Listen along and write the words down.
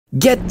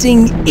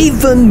Getting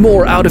even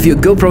more out of your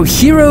GoPro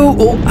Hero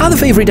or other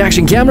favorite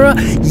action camera?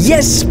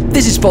 Yes,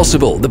 this is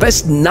possible. The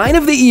best 9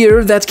 of the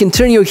year that can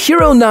turn your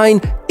Hero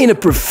 9 in a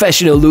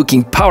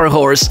professional-looking power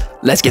horse.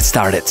 Let's get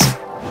started.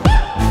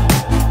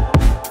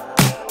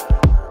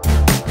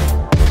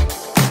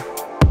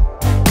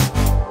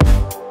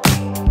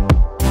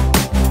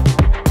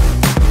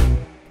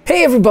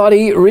 Hey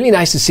everybody, really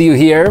nice to see you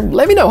here.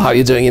 Let me know how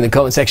you're doing in the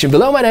comment section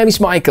below. My name is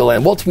Michael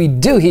and what we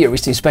do here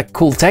is to inspect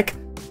cool tech,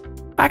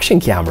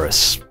 action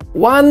cameras.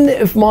 One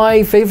of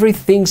my favorite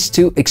things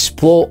to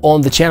explore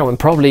on the channel and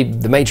probably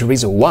the major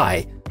reason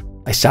why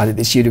I started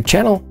this YouTube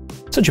channel.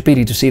 Such a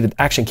pity to see that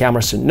action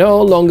cameras are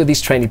no longer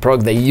this trendy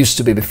product they used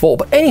to be before.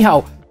 But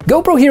anyhow,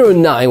 GoPro Hero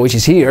 9, which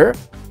is here,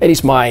 it is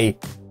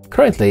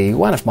currently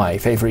one of my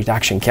favorite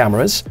action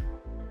cameras.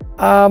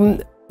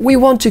 We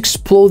want to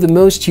explore the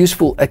most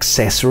useful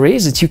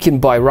accessories that you can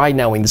buy right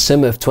now in the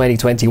summer of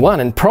 2021,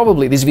 and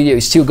probably this video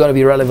is still going to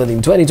be relevant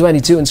in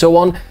 2022 and so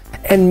on.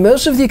 And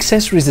most of the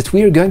accessories that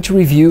we are going to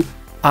review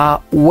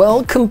are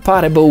well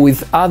compatible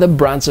with other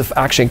brands of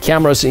action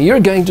cameras, and you're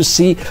going to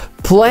see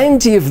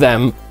plenty of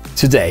them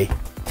today.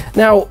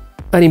 Now,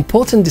 an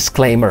important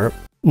disclaimer,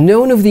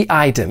 none of the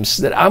items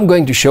that I'm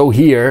going to show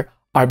here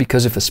are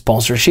because of a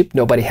sponsorship.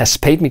 Nobody has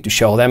paid me to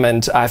show them,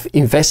 and I've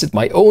invested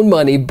my own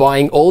money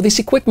buying all this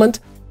equipment.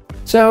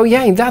 So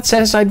yeah, in that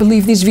sense, I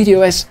believe this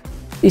video is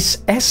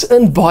as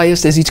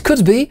unbiased as it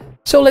could be,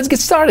 so let's get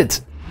started.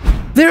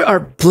 There are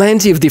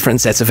plenty of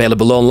different sets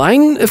available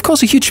online, of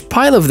course a huge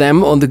pile of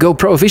them on the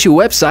GoPro official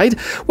website.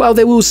 While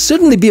they will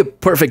certainly be a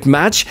perfect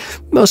match,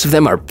 most of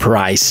them are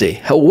pricey.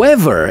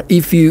 However,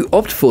 if you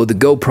opt for the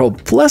GoPro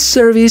Plus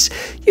service,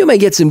 you may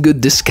get some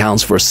good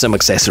discounts for some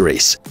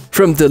accessories.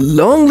 From the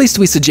long list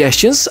with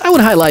suggestions, I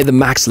would highlight the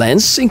max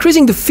lens,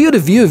 increasing the field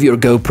of view of your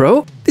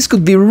GoPro. This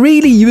could be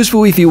really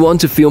useful if you want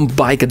to film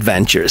bike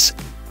adventures.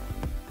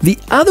 The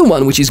other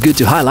one which is good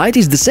to highlight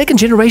is the second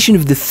generation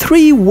of the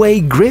 3-way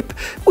grip,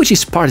 which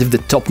is part of the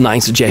top 9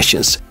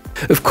 suggestions.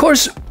 Of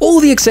course, all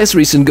the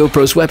accessories on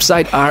GoPro's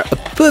website are a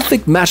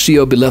perfect match to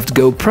your beloved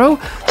GoPro,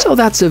 so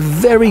that's a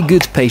very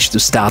good page to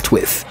start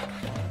with.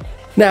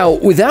 Now,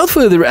 without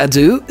further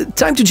ado,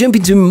 time to jump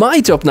into my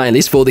top 9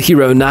 list for the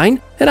Hero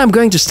 9, and I'm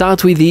going to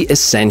start with the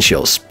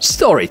essentials.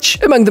 Storage,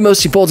 among the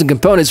most important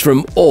components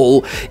from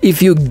all.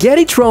 If you get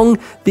it wrong,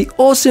 the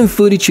awesome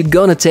footage you're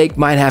gonna take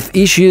might have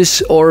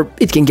issues, or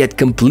it can get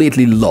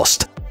completely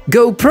lost.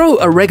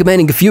 GoPro are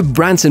recommending a few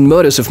brands and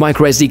models of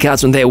microSD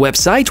cards on their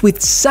website, with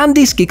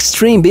SanDisk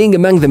Extreme being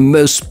among the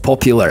most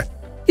popular.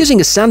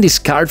 Using a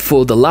SanDisk card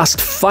for the last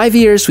 5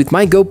 years with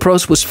my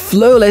GoPros was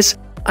flawless.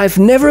 I've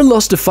never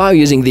lost a file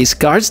using these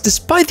cards,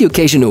 despite the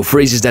occasional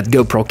freezes that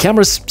GoPro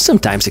cameras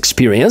sometimes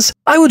experience.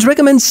 I would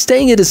recommend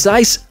staying at a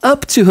size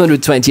up to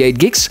 128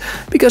 gigs,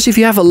 because if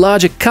you have a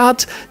larger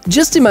card,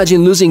 just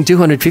imagine losing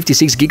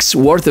 256 gigs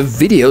worth of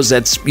videos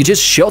that you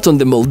just shot on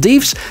the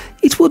Maldives.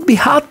 It would be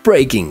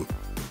heartbreaking.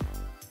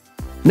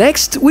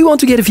 Next, we want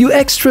to get a few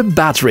extra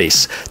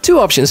batteries. 2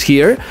 options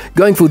here,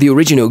 going for the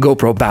original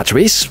GoPro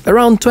batteries,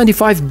 around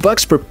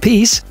 $25 per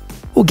piece,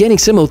 or getting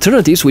some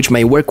alternatives which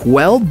may work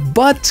well,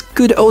 but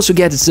could also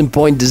get at some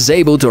point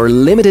disabled or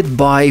limited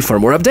by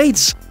firmware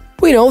updates.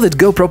 We know that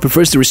GoPro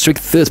prefers to restrict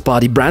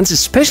third-party brands,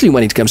 especially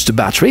when it comes to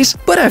batteries,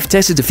 but I've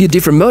tested a few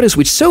different models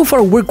which so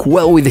far work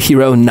well with the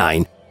Hero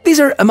 9. These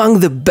are among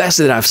the best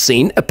that I've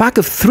seen, a pack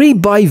of 3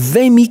 by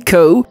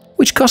Vemico,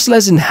 which costs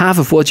less than half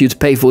of what you'd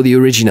pay for the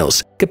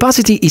originals.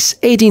 Capacity is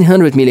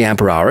 1800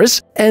 mAh,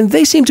 and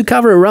they seem to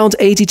cover around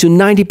 80 to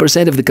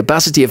 90% of the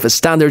capacity of a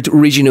standard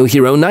original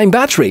Hero 9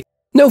 battery.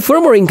 No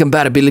firmware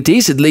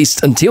incompatibilities, at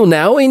least until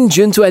now, in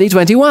June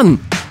 2021.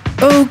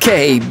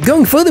 Okay,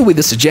 going further with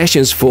the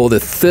suggestions for the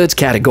third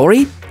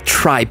category,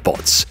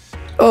 tripods.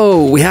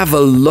 Oh, we have a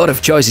lot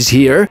of choices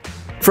here.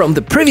 From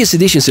the previous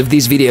editions of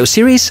this video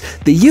series,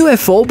 the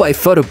UFO by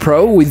Photo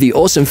Pro with the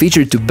awesome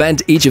feature to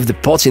bend each of the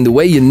pods in the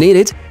way you need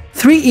it.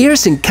 3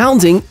 years and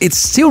counting, it's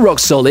still rock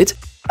solid.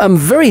 I'm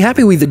very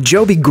happy with the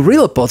Joby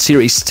Gorilla Pod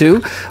series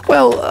too.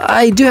 Well,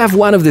 I do have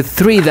one of the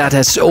 3 that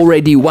has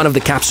already one of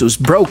the capsules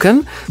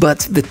broken,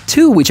 but the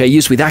 2 which I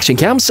use with action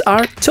cams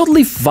are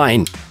totally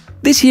fine.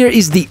 This here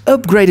is the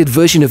upgraded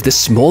version of the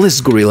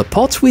smallest Gorilla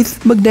Pod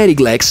with magnetic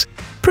legs.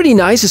 Pretty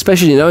nice,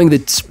 especially knowing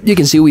that you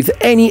can see with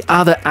any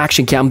other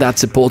action cam that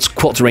supports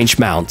quad-range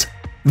mount.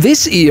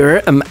 This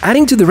year, I'm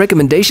adding to the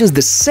recommendations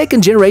the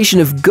second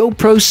generation of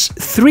GoPro's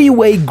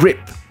 3-way grip.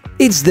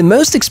 It's the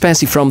most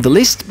expensive from the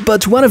list,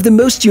 but one of the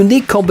most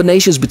unique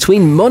combinations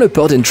between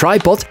monopod and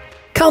tripod.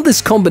 Count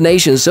this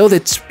combination so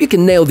that you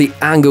can nail the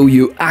angle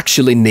you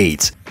actually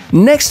need.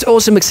 Next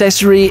awesome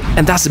accessory,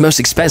 and that's the most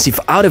expensive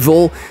out of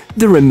all,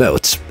 the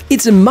remote.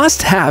 It's a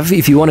must-have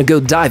if you want to go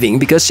diving,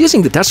 because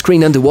using the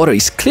touchscreen underwater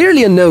is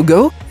clearly a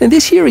no-go, and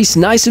this here is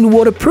nice and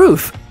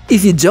waterproof.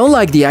 If you don't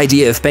like the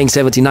idea of paying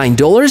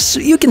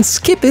 $79, you can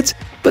skip it,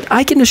 but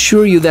I can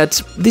assure you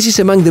that this is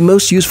among the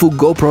most useful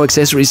GoPro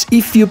accessories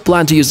if you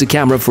plan to use the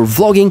camera for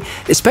vlogging,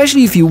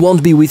 especially if you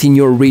won't be within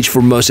your reach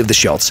for most of the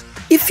shots.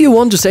 If you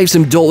want to save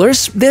some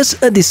dollars, there's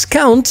a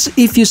discount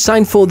if you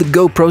sign for the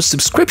GoPro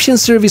subscription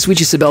service, which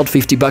is about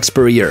 $50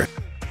 per year.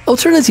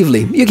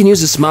 Alternatively, you can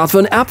use a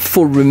smartphone app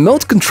for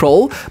remote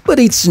control, but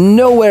it's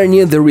nowhere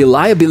near the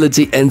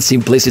reliability and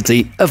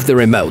simplicity of the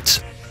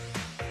remote.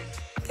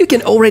 You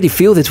can already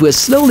feel that we're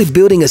slowly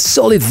building a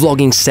solid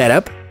vlogging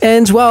setup,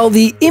 and while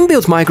the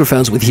inbuilt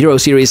microphones with Hero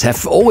series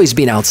have always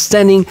been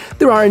outstanding,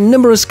 there are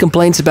numerous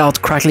complaints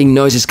about crackling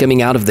noises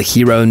coming out of the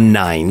Hero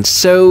 9.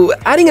 So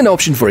adding an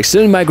option for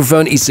external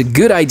microphone is a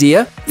good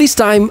idea. This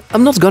time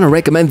I'm not gonna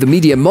recommend the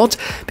Media Mod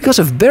because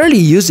I've barely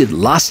used it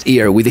last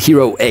year with the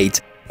Hero 8.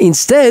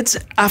 Instead,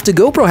 after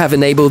GoPro have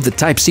enabled the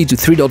Type-C to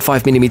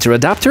 3.5mm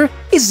adapter,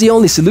 it's the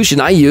only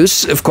solution I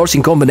use, of course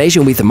in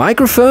combination with a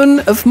microphone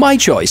of my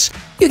choice.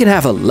 You can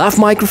have a lav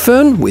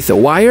microphone with a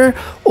wire,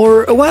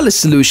 or a wireless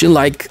solution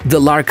like the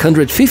Lark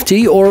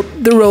 150 or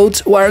the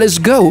Rode Wireless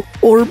Go,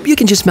 or you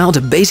can just mount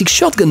a basic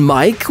shotgun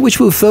mic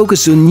which will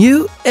focus on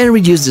you and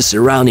reduce the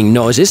surrounding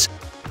noises.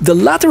 The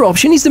latter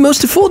option is the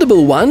most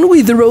affordable one,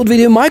 with the Rode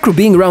Video Micro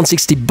being around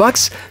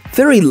 $60,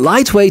 very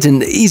lightweight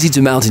and easy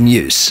to mount and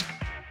use.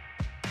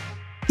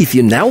 If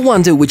you now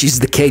wonder which is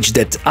the cage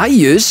that I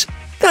use,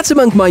 that's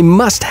among my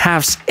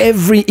must-haves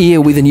every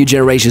year with the new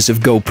generations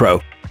of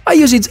GoPro. I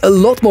use it a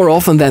lot more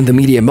often than the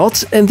Media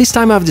Mod, and this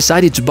time I've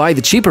decided to buy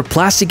the cheaper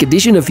plastic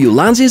edition of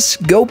Ulanzi's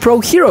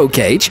GoPro Hero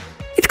cage.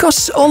 It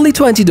costs only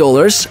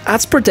 $20,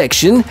 adds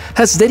protection,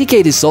 has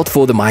dedicated slot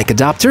for the mic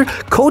adapter,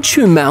 cold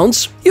shoe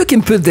mounts, you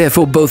can put there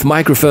for both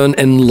microphone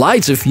and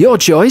lights of your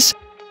choice.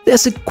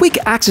 There's a quick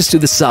access to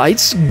the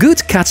sides,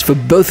 good cuts for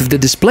both of the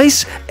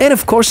displays, and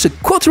of course a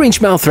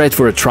 1/4-inch mount thread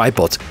for a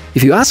tripod.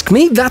 If you ask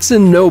me, that's a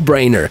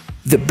no-brainer.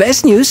 The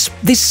best news,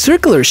 this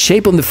circular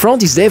shape on the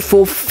front is there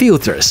for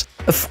filters.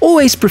 I've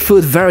always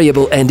preferred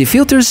variable ND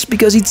filters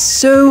because it's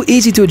so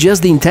easy to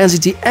adjust the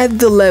intensity at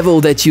the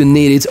level that you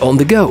need it on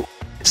the go.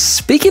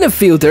 Speaking of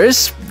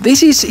filters,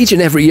 this is each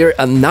and every year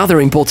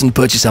another important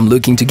purchase I'm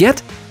looking to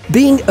get.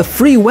 Being a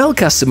Freewell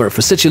customer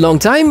for such a long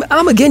time,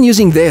 I'm again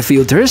using their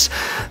filters.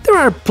 There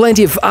are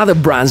plenty of other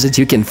brands that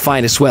you can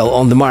find as well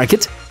on the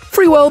market.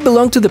 Freewell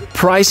belong to the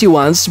pricey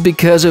ones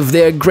because of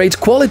their great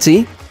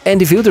quality, and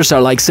the filters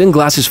are like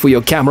sunglasses for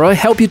your camera,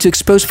 help you to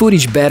expose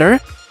footage better.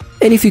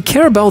 And if you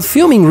care about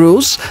filming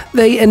rules,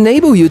 they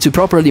enable you to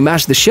properly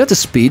match the shutter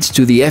speed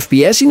to the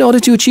FPS in order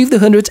to achieve the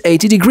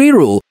 180-degree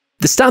rule.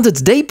 The standard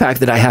day pack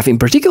that I have in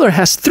particular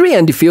has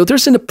 3 ND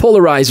filters and a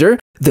polarizer.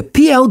 The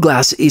PL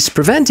glass is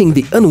preventing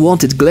the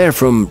unwanted glare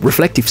from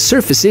reflective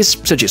surfaces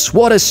such as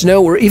water,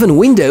 snow or even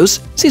windows.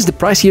 Since the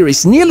price here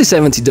is nearly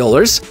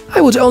 $70,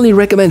 I would only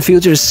recommend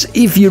filters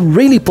if you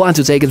really plan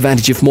to take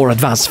advantage of more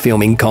advanced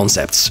filming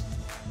concepts.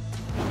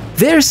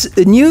 There's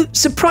a new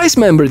surprise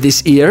member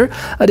this year,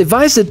 a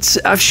device that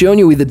I've shown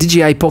you with the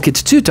DJI Pocket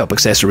 2 top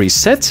accessories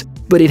set,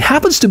 but it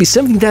happens to be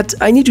something that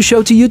I need to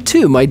show to you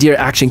too, my dear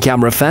action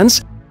camera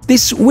fans.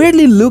 This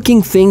weirdly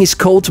looking thing is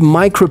called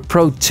Micro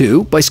Pro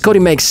 2 by Scotty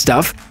Makes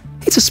Stuff.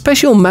 It's a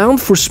special mount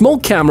for small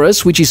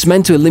cameras which is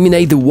meant to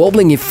eliminate the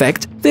wobbling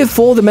effect.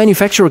 Therefore, the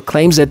manufacturer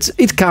claims that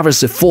it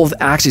covers a 4th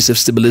axis of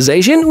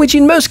stabilization, which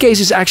in most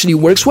cases actually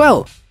works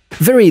well.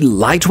 Very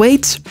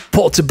lightweight,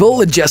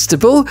 portable,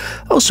 adjustable,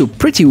 also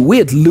pretty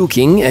weird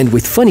looking and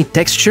with funny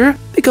texture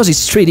because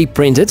it's 3D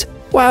printed.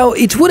 While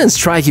it wouldn't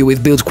strike you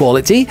with build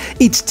quality,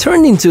 it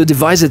turned into a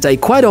device that I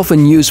quite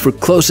often use for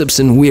close-ups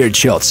and weird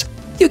shots.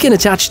 You can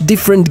attach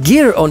different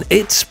gear on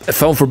it, a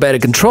phone for better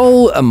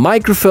control, a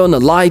microphone, a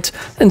light,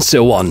 and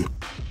so on.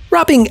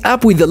 Wrapping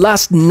up with the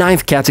last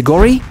 9th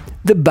category,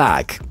 the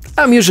bag.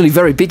 I'm usually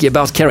very picky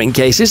about carrying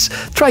cases,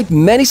 tried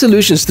many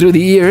solutions through the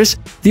years.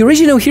 The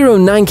original Hero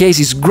 9 case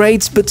is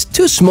great, but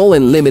too small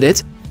and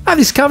limited. I've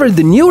discovered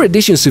the newer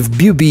editions of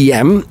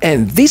BUBM,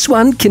 and this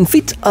one can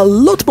fit a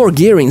lot more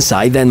gear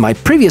inside than my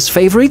previous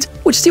favorite,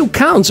 which still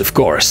counts, of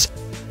course.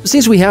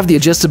 Since we have the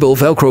adjustable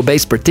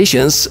Velcro-based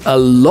partitions, a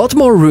lot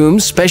more room,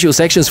 special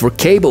sections for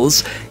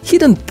cables,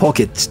 hidden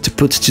pocket to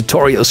put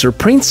tutorials or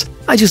prints,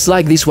 I just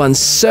like this one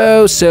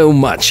so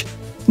much.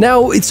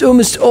 Now, it's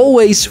almost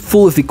always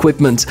full of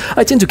equipment.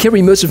 I tend to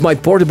carry most of my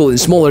portable and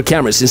smaller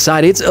cameras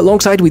inside it,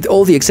 alongside with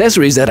all the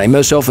accessories that I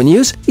most often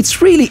use.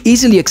 It's really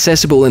easily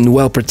accessible and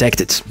well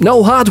protected.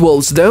 No hard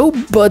walls though,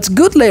 but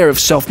good layer of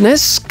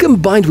softness,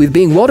 combined with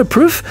being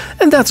waterproof,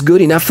 and that's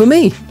good enough for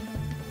me.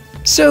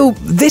 So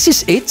this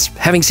is it,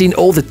 having seen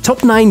all the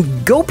top 9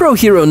 GoPro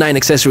Hero 9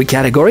 accessory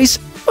categories,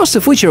 most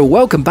of which are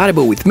well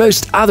compatible with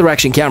most other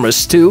action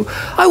cameras too.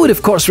 I would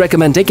of course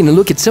recommend taking a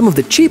look at some of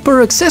the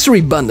cheaper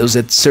accessory bundles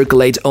that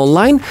circulate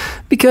online,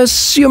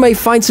 because you may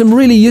find some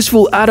really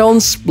useful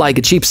add-ons like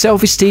a cheap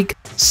selfie stick,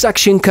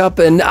 suction cup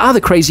and other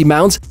crazy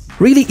mounts.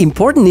 Really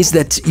important is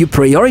that you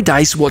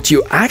prioritize what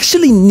you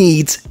actually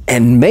need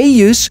and may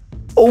use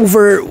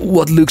over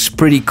what looks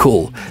pretty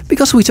cool,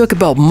 because we talk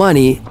about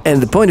money,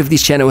 and the point of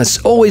this channel has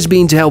always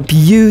been to help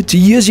you to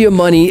use your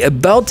money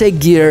about tech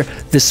gear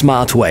the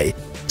smart way.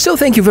 So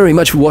thank you very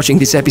much for watching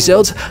this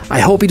episode. I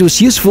hope it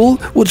was useful.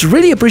 Would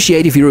really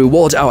appreciate if you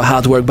reward our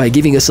hard work by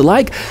giving us a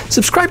like,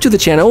 subscribe to the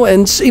channel,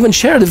 and even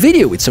share the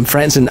video with some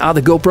friends and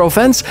other GoPro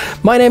fans.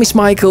 My name is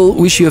Michael.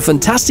 Wish you a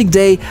fantastic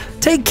day.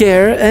 Take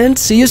care and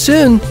see you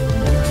soon.